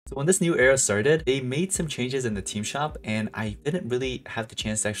So when this new era started, they made some changes in the team shop and I didn't really have the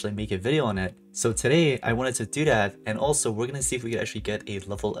chance to actually make a video on it. So today I wanted to do that, and also we're gonna see if we can actually get a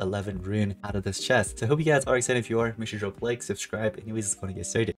level 11 rune out of this chest. So I hope you guys are excited. If you are, make sure to drop a like, subscribe. Anyways, it's gonna get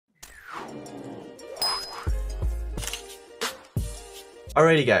started.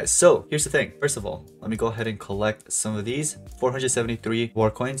 Alrighty guys, so here's the thing. First of all, let me go ahead and collect some of these. 473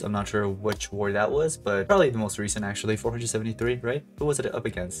 war coins. I'm not sure which war that was, but probably the most recent actually. 473, right? Who was it up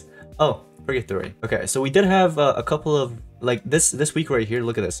against? Oh, Purgatory. Okay, so we did have a couple of like this week right here.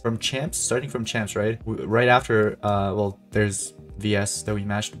 Look at this. From champs, starting from champs, right? Right after well, there's VS that we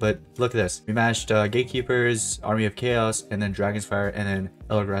matched, but look at this. We matched Gatekeepers, Army of Chaos, and then Dragon's Fire, and then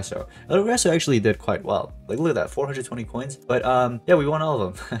El Regreso. El Regreso actually did quite well. Like, look at that, 420 coins. But yeah, we won all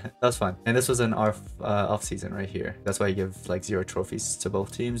of them. That was fun. And this was an off season right here. That's why I give like 0 trophies to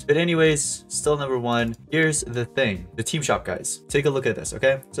both teams. But anyways, still number 1. Here's the thing. The team shop, guys. Take a look at this,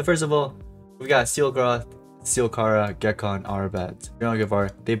 okay? So first of all, we got Sealgroth, Sealkara, Gekon, Arabat, Gavar.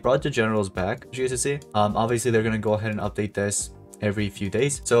 They brought the generals back, as you guys can see. Obviously, they're going to go ahead and update this every few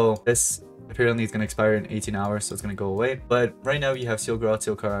days. So this apparently is going to expire in 18 hours, so it's going to go away. But right now you have Sealgroth,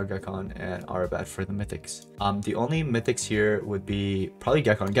 Sealkara, Gekon, and Arabat for the mythics. The only mythics here would be probably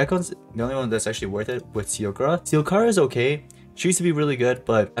Gekon. Gekon's the only one that's actually worth it with Sealgroth. Sealkara is okay. She used to be really good,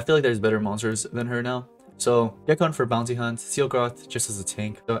 but I feel like there's better monsters than her now. So Gekon for bounty hunt, Sealgroth just as a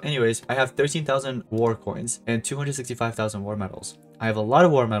tank. So anyways, I have 13,000 war coins and 265,000 war medals. I have a lot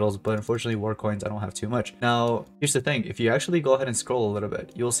of war medals, but unfortunately war coins I don't have too much. Now here's the thing, if you actually go ahead and scroll a little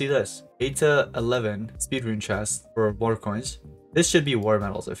bit, you'll see this 8 to 11 speed rune chest for war coins. This should be war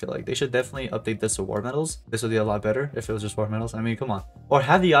medals. I feel like they should definitely update this to war medals. This would be a lot better if it was just war medals. I mean, come on. Or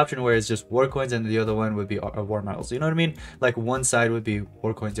have the option where it's just war coins and the other one would be war medals. You know what I mean? Like one side would be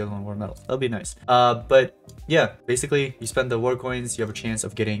war coins, the other one war medals. That would be nice. But yeah, basically you spend the war coins, you have a chance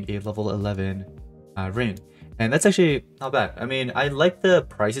of getting a level 11 rune. And that's actually not bad. I mean, I like the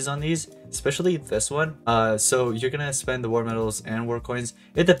prices on these, especially this one. So you're gonna spend the war medals and war coins.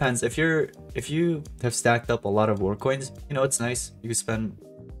 It depends. If you have stacked up a lot of war coins, you know, it's nice. You can spend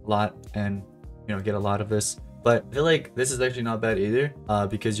a lot and, you know, get a lot of this. But I feel like this is actually not bad either,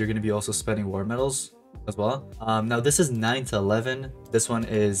 because you're gonna be also spending war medals as well. Now this is 9 to 11. This one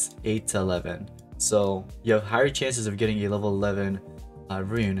is 8 to 11. So you have higher chances of getting a level 11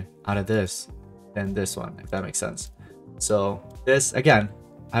 rune out of this than this one, if that makes sense. So this, again,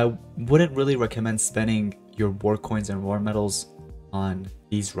 I wouldn't really recommend spending your war coins and war medals on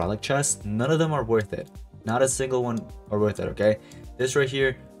these relic chests. None of them are worth it. Not a single one are worth it, okay? This right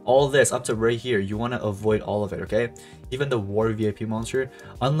here, all this up to right here, you want to avoid all of it, okay? Even the war VIP monster,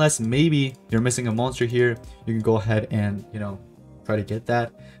 unless maybe you're missing a monster here, you can go ahead and, you know, try to get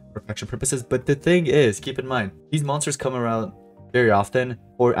that for protection purposes. But the thing is, keep in mind, these monsters come around very often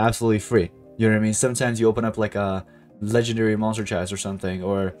for absolutely free. You know what I mean? Sometimes you open up like a legendary monster chest or something,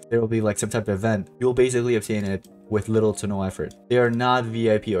 or there will be like some type of event. You'll basically obtain it with little to no effort. They are not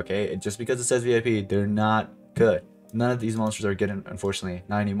VIP, okay? Just because it says VIP, they're not good. None of these monsters are good, unfortunately.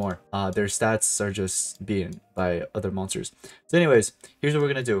 Not anymore. Their stats are just beaten by other monsters. So anyways, here's what we're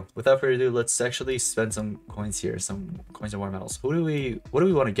gonna do. Without further ado, let's actually spend some coins here. Some coins and war medals. What do we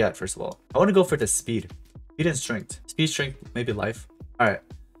want to get, first of all? I want to go for the speed. Speed and strength. Speed, strength, maybe life. Alright.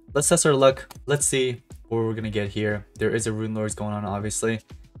 Let's test our luck. Let's see what we're gonna get here. There is a rune lords going on, obviously.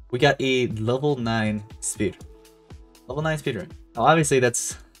 We got a level 9 speed. Level 9 speed rune. Now, obviously,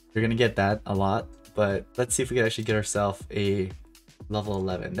 you're gonna get that a lot, but let's see if we can actually get ourselves a level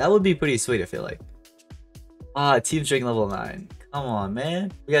 11. That would be pretty sweet, I feel like. Team strength level 9. Come on,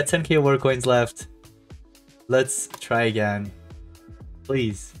 man. We got 10k war coins left. Let's try again.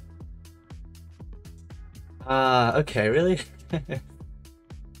 Please. Okay, really?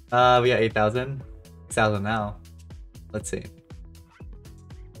 We got 8,000. 6,000 now. Let's see.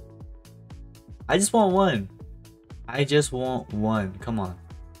 I just want one. I just want one. Come on.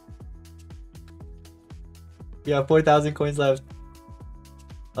 We got 4,000 coins left.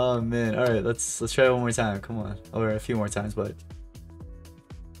 Oh man. All right, let's try it one more time. Come on, or a few more times, but.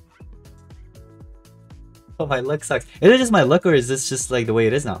 Oh, my luck sucks. Is it just my luck, or is this just like the way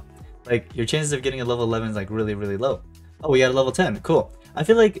it is now? Like your chances of getting a level 11 is like really low. Oh, we got a level 10. Cool. I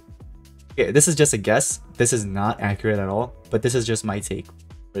feel like, okay, this is just a guess. This is not accurate at all, but this is just my take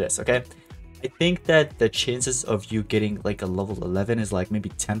for this, okay? I think that the chances of you getting like a level 11 is like maybe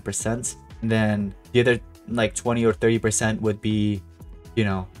 10%. And then the other like 20 or 30% would be, you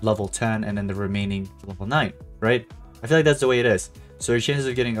know, level 10, and then the remaining level 9, right? I feel like that's the way it is. So your chances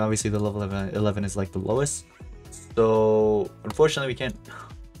of getting obviously the level 11 is like the lowest. So unfortunately we can't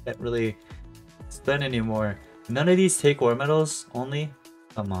really spend anymore. None of these take war medals only.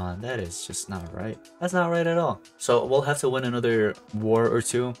 Come on, that is just not right. That's not right at all. So we'll have to win another war or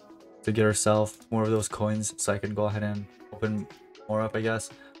two to get ourselves more of those coins so I can go ahead and open more up, I guess.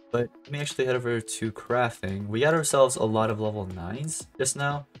 But let me actually head over to crafting. We got ourselves a lot of level 9s just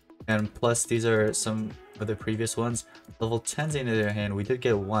now. And plus these are some of the previous ones. Level 10s on the other hand, we did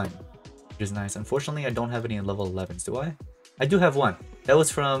get one, which is nice. Unfortunately, I don't have any level 11s, do I? I do have one. That was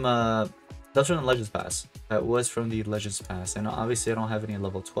from the Legends Pass. That was from the Legends Pass. And obviously I don't have any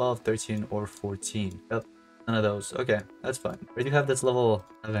level 12, 13, or 14. Yep. None of those. Okay, that's fine. I do have this level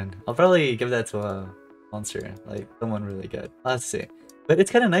 11. I'll probably give that to a monster, like someone really good. Let's see. But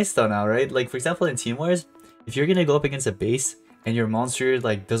it's kind of nice though now, right? Like for example in Team Wars, if you're gonna go up against a base and your monster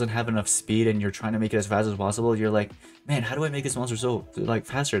like doesn't have enough speed and you're trying to make it as fast as possible, you're like, man, how do I make this monster so like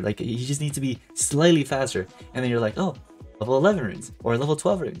faster? Like he just needs to be slightly faster. And then you're like, oh, level 11 runes or level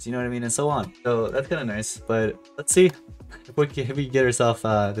 12 runes, you know what I mean, and so on. So that's kind of nice. But let's see if we can get ourselves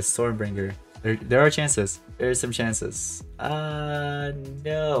the Stormbringer. There are chances. There are some chances.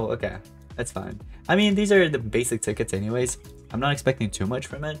 No. Okay, that's fine. I mean, these are the basic tickets anyways. I'm not expecting too much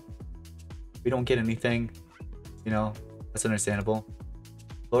from it. We don't get anything, you know, that's understandable.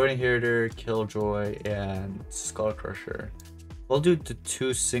 Lord Inheritor, Killjoy, and Skull Crusher. We'll do the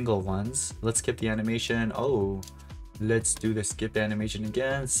 2 single ones. Let's skip the animation. Oh, let's do the skip animation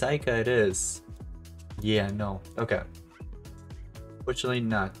again. Psycha it is. Yeah, no. Okay. Fortunately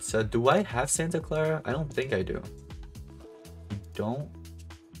not. So do I have Santa Clara? I don't think I do. I don't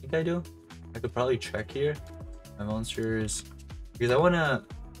think I do. I could probably check here. My monsters. Because I wanna...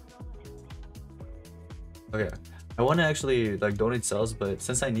 Okay. I wanna actually like donate cells, but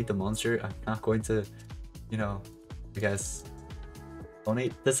since I need the monster, I'm not going to, you know, I guess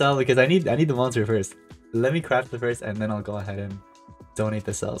donate the cell because I need the monster first. Let me craft it first and then I'll go ahead and donate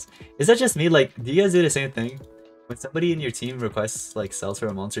the cells. Is that just me? Like, do you guys do the same thing? When somebody in your team requests like cells for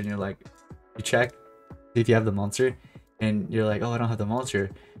a monster and you're like, you check if you have the monster and you're like, oh, I don't have the monster.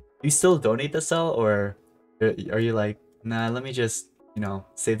 You still donate the cell, or are you like, nah, let me just, you know,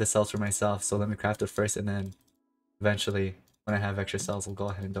 save the cells for myself. So let me craft it first and then eventually when I have extra cells, I'll go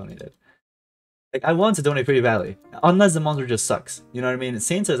ahead and donate it. Like, I want to donate pretty badly, unless the monster just sucks. You know what I mean?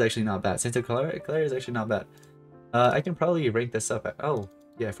 Santa is actually not bad. Santa Clara is actually not bad. I can probably rank this up. Oh,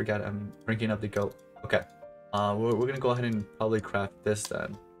 yeah, I forgot. I'm ranking up the goat. Okay. We're gonna go ahead and probably craft this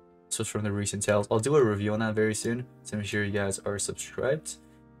then. This was from the recent sales. I'll do a review on that very soon, so make sure you guys are subscribed.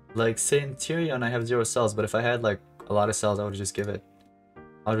 Like Centurion, I have 0 cells, but if I had like a lot of cells, I would just give it.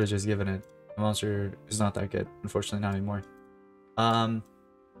 I would have just given it. The monster is not that good, unfortunately, not anymore.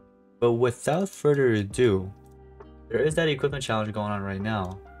 But without further ado, there is that equipment challenge going on right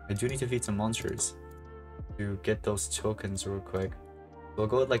now. I do need to feed some monsters to get those tokens real quick. We'll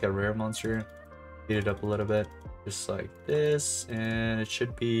go with like a rare monster, speed it up a little bit, just like this, and it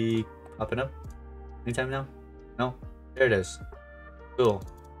should be popping up anytime now. No, there it is. Cool.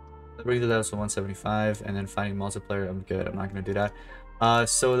 That brings it down to 175, and then finding multiplayer. I'm good. I'm not gonna do that.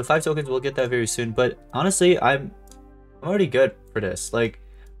 So the 5 tokens, we'll get that very soon. But honestly, I'm already good for this. Like,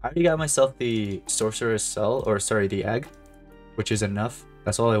 I already got myself the sorcerer's cell, or sorry, the egg, which is enough.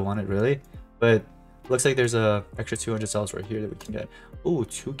 That's all I wanted really. But looks like there's a extra 200 cells right here that we can get. Ooh,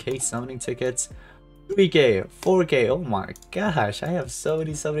 2k summoning tickets, 3k, 4k. Oh my gosh, I have so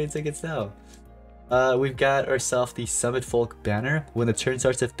many summoning tickets now. We've got ourselves the Summit Folk banner. When the turn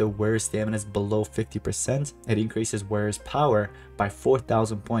starts, if the wearer's stamina is below 50%, it increases wearer's power by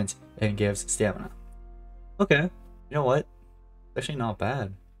 4,000 points and gives stamina. Okay, you know what? It's actually not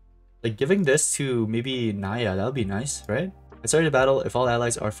bad. Like, giving this to maybe Naya, that would be nice, right? At start of battle, if all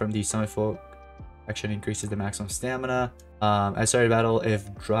allies are from the Summit Folk, action increases the maximum stamina. At start of battle,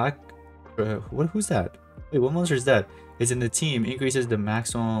 if Drak... who's that? Wait, what monster is that? Is in the team, increases the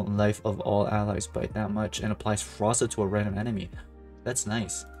maximum life of all allies by that much and applies Frosted to a random enemy. That's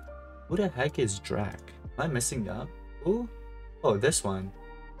nice. Who the heck is Drak? Am I missing up? Who? Oh, this one.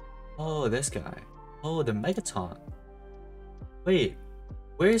 Oh, this guy. Oh, the Megaton. Wait,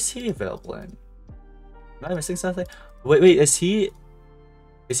 where is he available in? Am I missing something? Wait, is he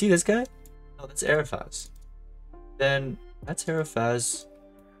this guy? Oh, that's Arafaz. Then that's Arafaz.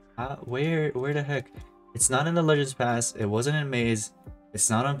 Where the heck? It's not in the Legends Pass. It wasn't in Maze. It's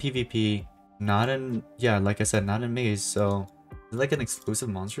not on PvP. Not in, yeah, like I said, not in Maze. So, is it like an exclusive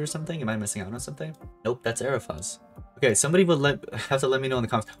monster or something? Am I missing out on something? Nope, that's Arafaz. Okay, somebody would have to let me know in the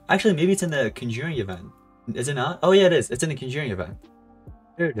comments. Actually, maybe it's in the Conjuring event. Is it not? Oh yeah, it is. It's in the Conjuring event.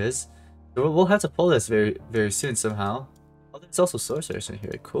 There it is. So we'll have to pull this very soon somehow. Oh, there's also sorcerers in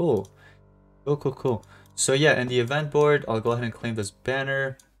here. Cool. Cool. So yeah, in the event board, I'll go ahead and claim this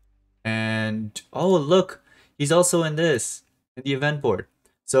banner. And oh, look, he's also in this, in the event board.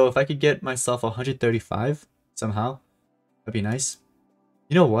 So if I could get myself 135 somehow, that'd be nice.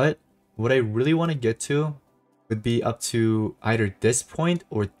 You know what? What I really want to get to would be up to either this point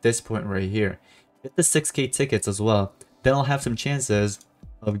or this point right here. Get the 6k tickets as well. Then I'll have some chances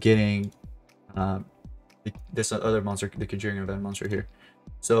of getting this other monster, the Conjuring event monster here.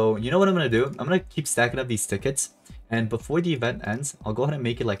 So you know what I'm gonna do? I'm gonna keep stacking up these tickets, and before the event ends, I'll go ahead and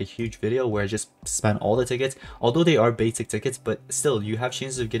make it like a huge video where I just spend all the tickets. Although they are basic tickets, but still you have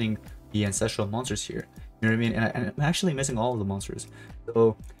chances of getting the ancestral monsters here. You know what I mean? And I'm actually missing all of the monsters,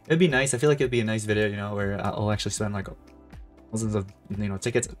 so it'd be nice. I feel like it'd be a nice video, you know, where I'll actually spend like thousands of, you know,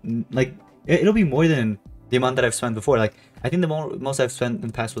 tickets. Like it'll be more than the amount that I've spent before. Like I think the most I've spent in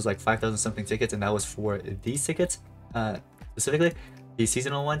the past was like 5,000 something tickets, and that was for these tickets specifically, the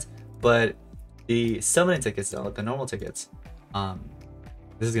seasonal ones. But the summoning tickets though, the normal tickets,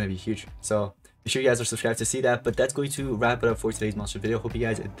 this is gonna be huge. So make sure you guys are subscribed to see that. But that's going to wrap it up for today's monster video. Hope you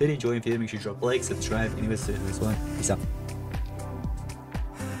guys did enjoy. If you did, make sure you drop a like, subscribe. Anyways, to this one, peace out.